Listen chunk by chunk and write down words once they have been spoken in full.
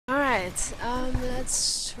Alright,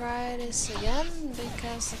 let's try this again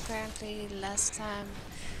because apparently last time,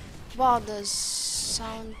 well, the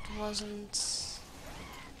sound wasn't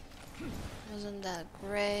that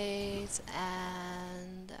great,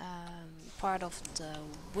 and part of the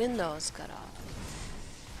windows got off.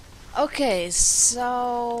 Okay,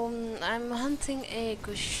 so I'm hunting a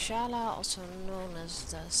Kushala, also known as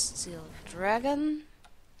the Steel Dragon.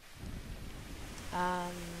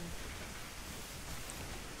 I'm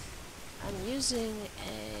using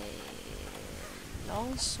a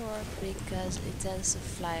longsword because it tends to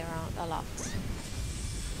fly around a lot.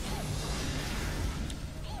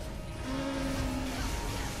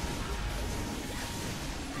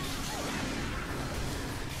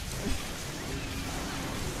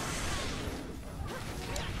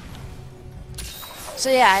 So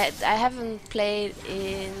yeah, I haven't played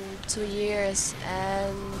in 2 years,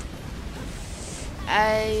 and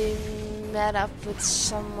I met up with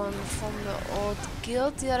someone from the old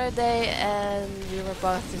guild the other day, and we were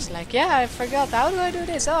both just like, yeah, I forgot, how do I do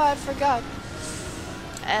this? Oh, I forgot.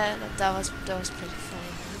 And that was pretty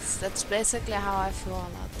funny. That's basically how I feel a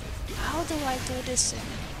lot. How do I do this thing?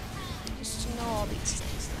 Just to know all these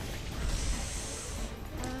things.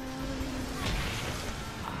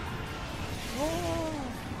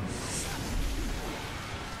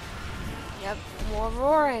 Yep, more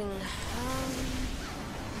roaring.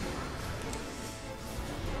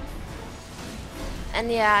 And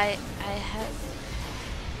yeah, I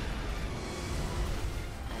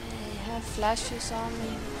have flashes on me,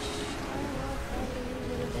 which I will probably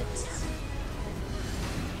use it a bit.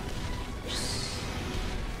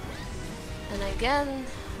 And again,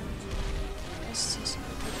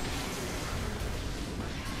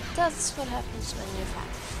 that's what happens when you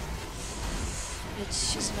have, which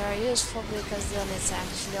is very useful because then it's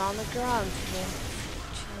actually on the ground.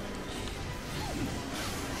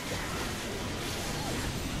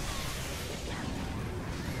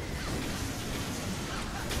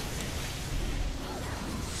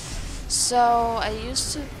 So I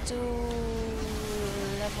used to do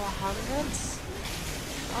level 100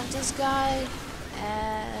 of this guy,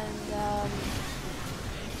 and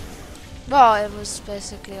well, it was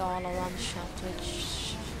basically all a one shot,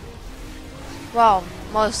 which, well,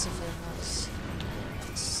 most of it was.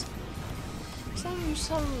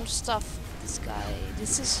 Some stuff.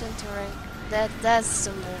 This is entering. That's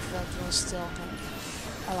the move that was still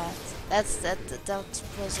a lot. That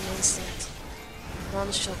was an instant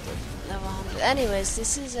one shot at level 100. Anyways,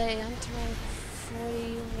 this is a hunter rank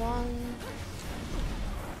 41.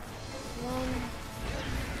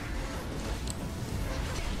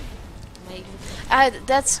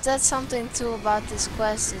 That's something too about this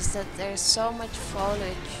quest, is that there's so much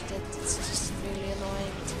foliage that it's just really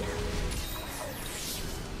annoying to me.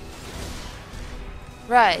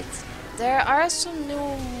 Right, there are some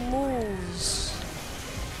new moves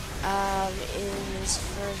in this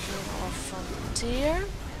version of Frontier.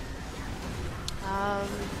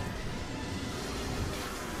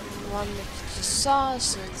 One that you just saw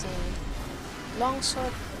is a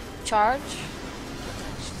longsword charge.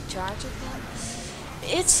 Charge it now.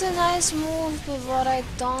 It's a nice move, but what I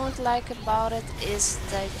don't like about it is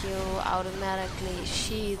that you automatically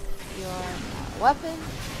sheath your weapon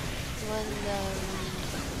when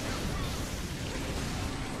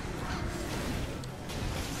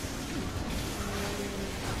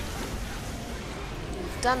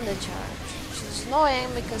you've done the charge, which is annoying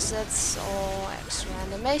because that's all extra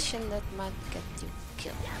animation that might get you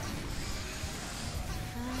killed.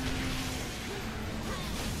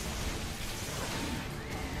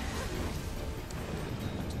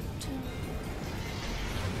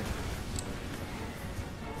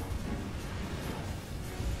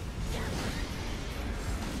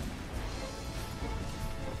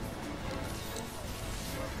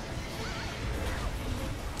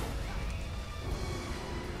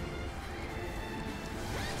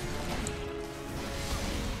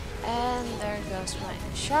 And there goes my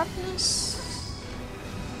sharpness.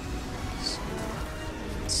 So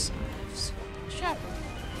let's have something sharper.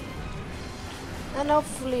 And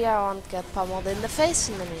hopefully I won't get pummeled in the face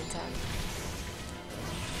in the meantime.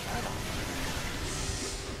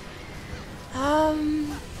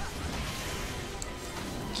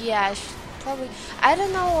 Yeah, I should probably. I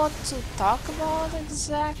don't know what to talk about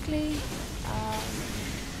exactly.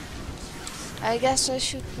 I guess I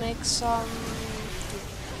should make some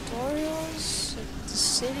tutorials at the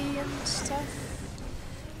city and stuff.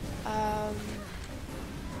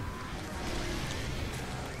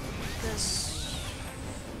 Because,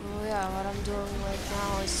 well, yeah, what I'm doing right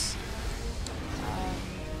now is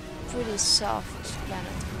pretty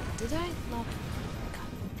self-explanatory. Did I not?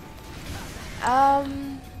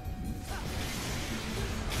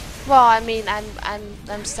 Well, I mean,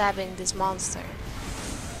 I'm stabbing this monster.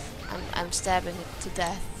 I'm stabbing it to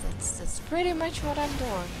death. That's pretty much what I'm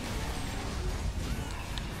doing.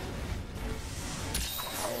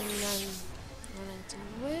 And I'm running into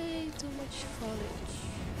way too much foliage.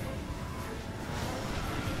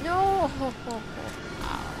 No.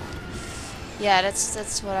 Ow. Yeah,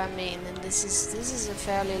 that's what I mean. And this is a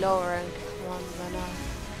fairly low rank one, but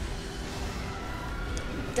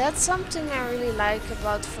that's something I really like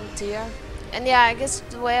about Frontier. And yeah, I guess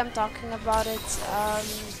the way I'm talking about it,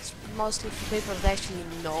 it's mostly for people that actually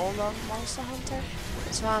know about Monster Hunter.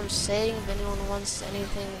 That's why I'm saying if anyone wants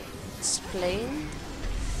anything explained.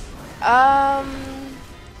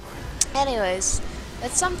 Anyways,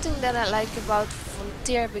 that's something that I like about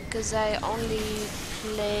Frontier because I only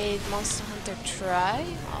played Monster Hunter Tri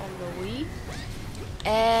on the Wii.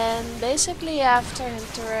 And basically after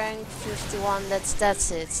Hunter rank 51,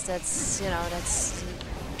 that's it. That's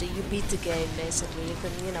you beat the game basically. You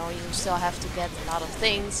can you still have to get a lot of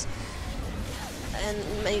things and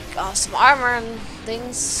make awesome armor and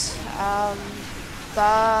things.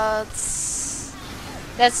 But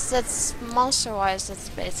that's monster wise. That's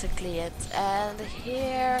basically it. And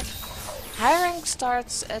here, high rank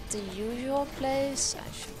starts at the usual place.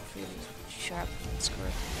 I should really sharpen that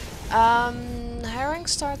score. High rank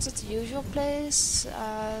starts at the usual place,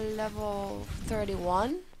 level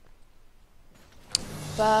 31.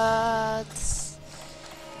 But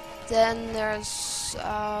then there's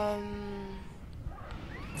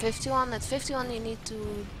 51. At 51 you need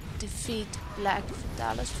to defeat Black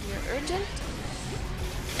Fatalis for your urgent.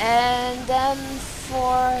 And then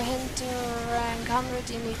for Hunter rank 100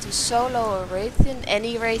 you need to solo a Wraithen,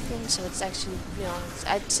 any Wraithen, so it's actually,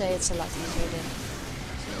 I'd say it's a lot easier than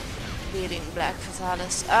beating Black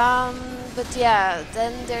Fatalis. But yeah,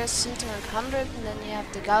 then there's Hunter rank 100 and then you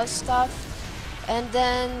have the Gauss stuff. And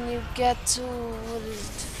then you get to, what is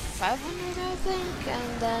it, 500 I think?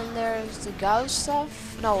 And then there's the Gauss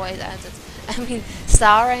stuff. No wait, I mean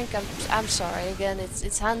star rank, I'm sorry, again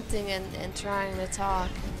it's hunting and trying to talk.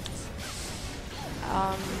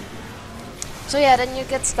 So yeah, then you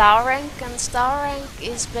get star rank, and star rank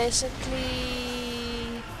is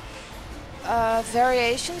basically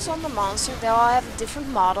variations on the monster. They all have a different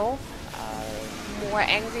model, more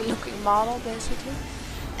angry looking model basically.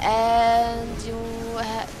 And you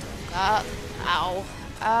have, ow,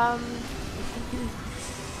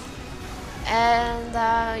 and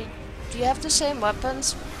you have the same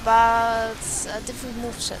weapons, but different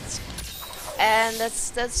movesets. And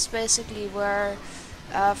that's basically where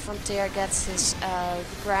Frontier gets his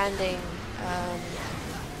branding,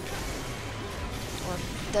 or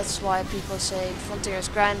that's why people say Frontier is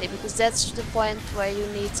grindy, because that's the point where you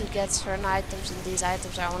need to get certain items, and these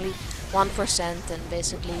items are only 1%, and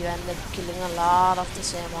basically you end up killing a lot of the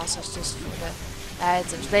same monsters just for the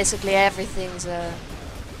items. Basically everything's a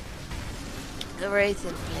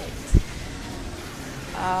Wraithen plate.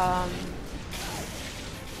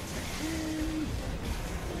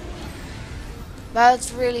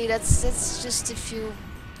 But really that's just if you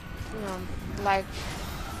like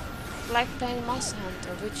playing Monster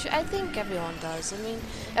Hunter, which I think everyone does. I mean,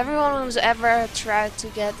 everyone who's ever tried to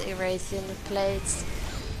get a Wraithen plate,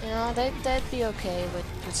 they'd be okay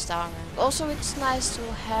with star rank. Also, it's nice to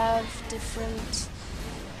have different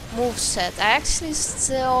moveset. I actually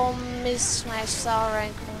still miss my star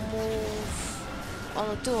rank move on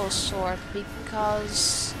a dual sword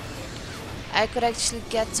because I could actually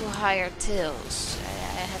get to higher tails.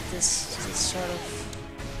 I had this sort of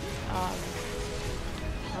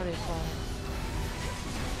how do you call it?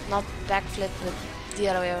 Not backflip, but the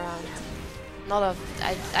other way around. Not a.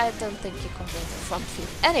 I don't think you call it a front flip.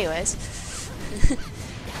 Anyways,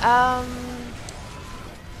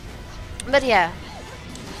 but yeah.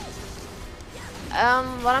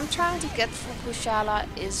 What I'm trying to get for Kushala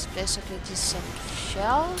is basically just some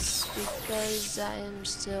shells, because I am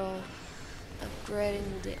still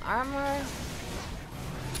upgrading the armor.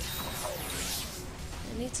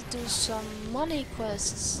 I need to do some money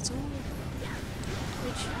quests too.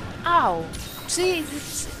 Which, ow! See,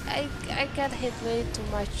 I get hit way too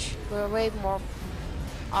much, or way more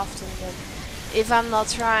often than if I'm not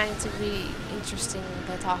trying to be interesting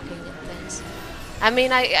by talking and things. I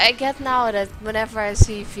mean, I get now that whenever I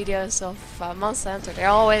see videos of Monster Hunter, they're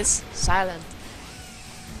always silent.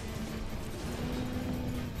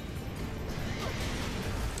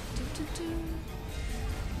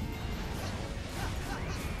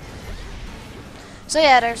 So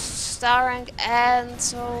yeah, there's star rank, and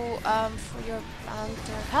so for your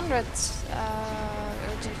 100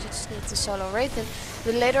 urgent, you just need to solo Wraithen.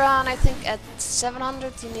 But later on, I think at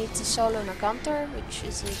 700 you need to solo an Akantor, which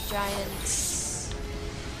is a giant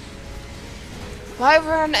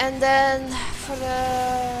wyvern, and then for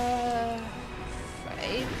the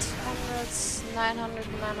 800, 900,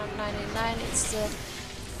 999, it's the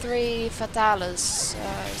 3 Fatalis.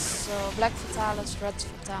 So black Fatalis, red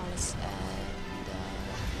Fatalis, and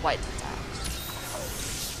white Fatalis.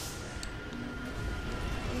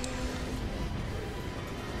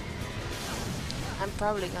 I'm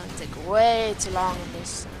probably gonna take way too long on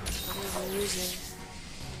this. I'm even using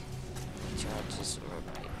charges or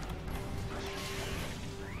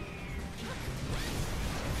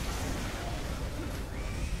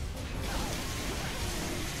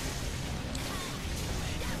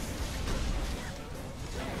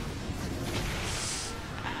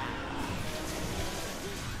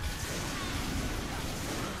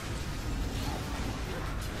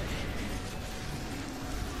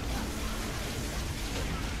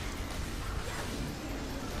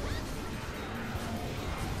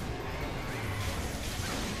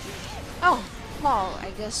oh, well,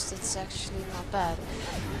 I guess that's actually not bad.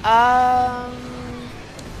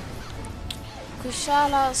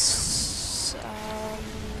 Kushala's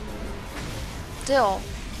Dill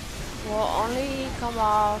will only come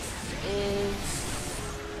off if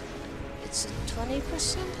it's a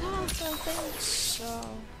 20% health, I think, so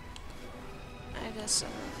I guess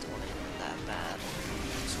I'm not doing that bad.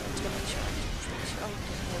 So it's gonna charge. Oh, no,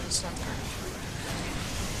 it's not gonna charge.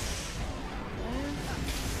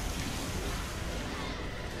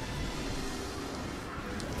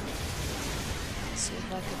 See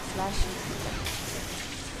if I can flash it.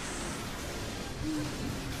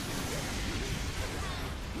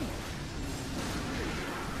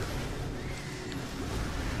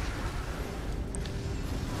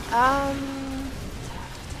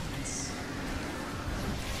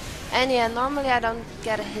 And yeah, normally I don't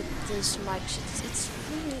get a hit this much. It's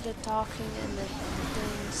really the talking and the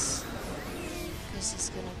things. This is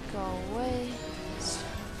gonna go away.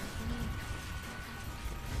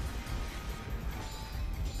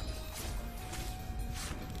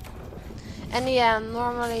 And yeah,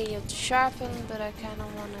 normally you sharpen, but I kind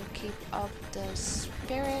of want to keep up the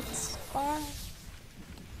spirits bar.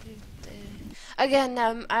 Again,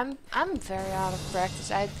 I'm very out of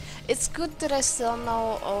practice. It's good that I still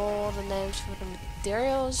know all the names for the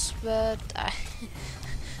materials, but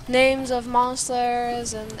names of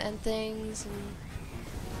monsters and things and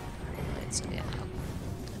it's yeah.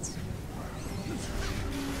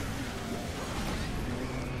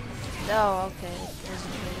 Oh, okay. It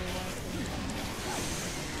doesn't really work.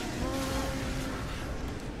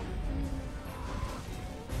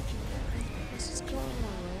 This is going away.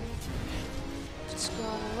 It's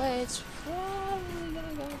going away. It's probably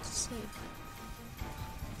gonna go to sleep.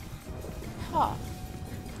 Huh.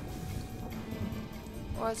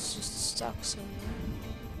 Or it's just stuck somewhere.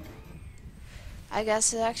 I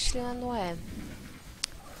guess it actually went away.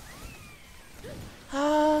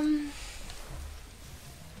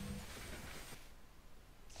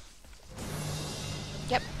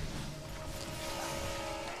 Yep.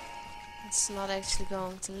 It's not actually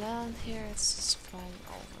going to land here, it's just flying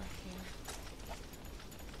over here.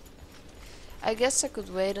 I guess I could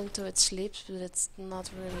wait until it sleeps, but it's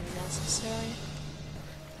not really necessary.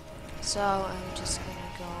 So I'm just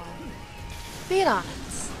gonna go and beat on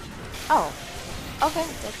it. Oh, okay,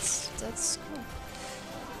 that's cool.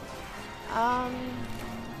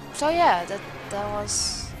 So yeah, that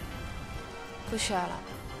was Kushala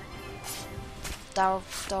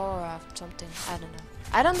Daora something, I don't know.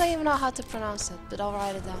 I don't even know how to pronounce it, but I'll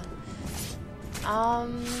write it down.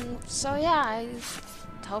 So yeah, I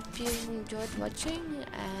hope you enjoyed watching,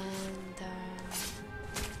 and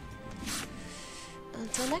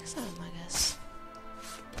until next time, I guess.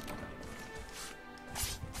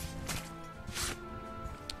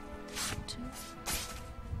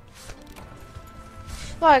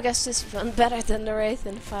 Well, I guess this went better than the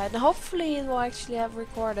Wraithen fight. Hopefully it will actually have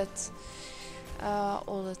recorded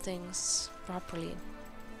all the things properly.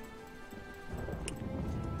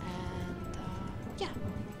 And yeah.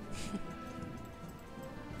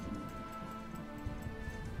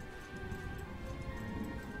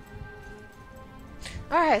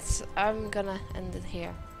 Alright, I'm gonna end it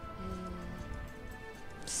here.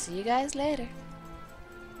 See you guys later.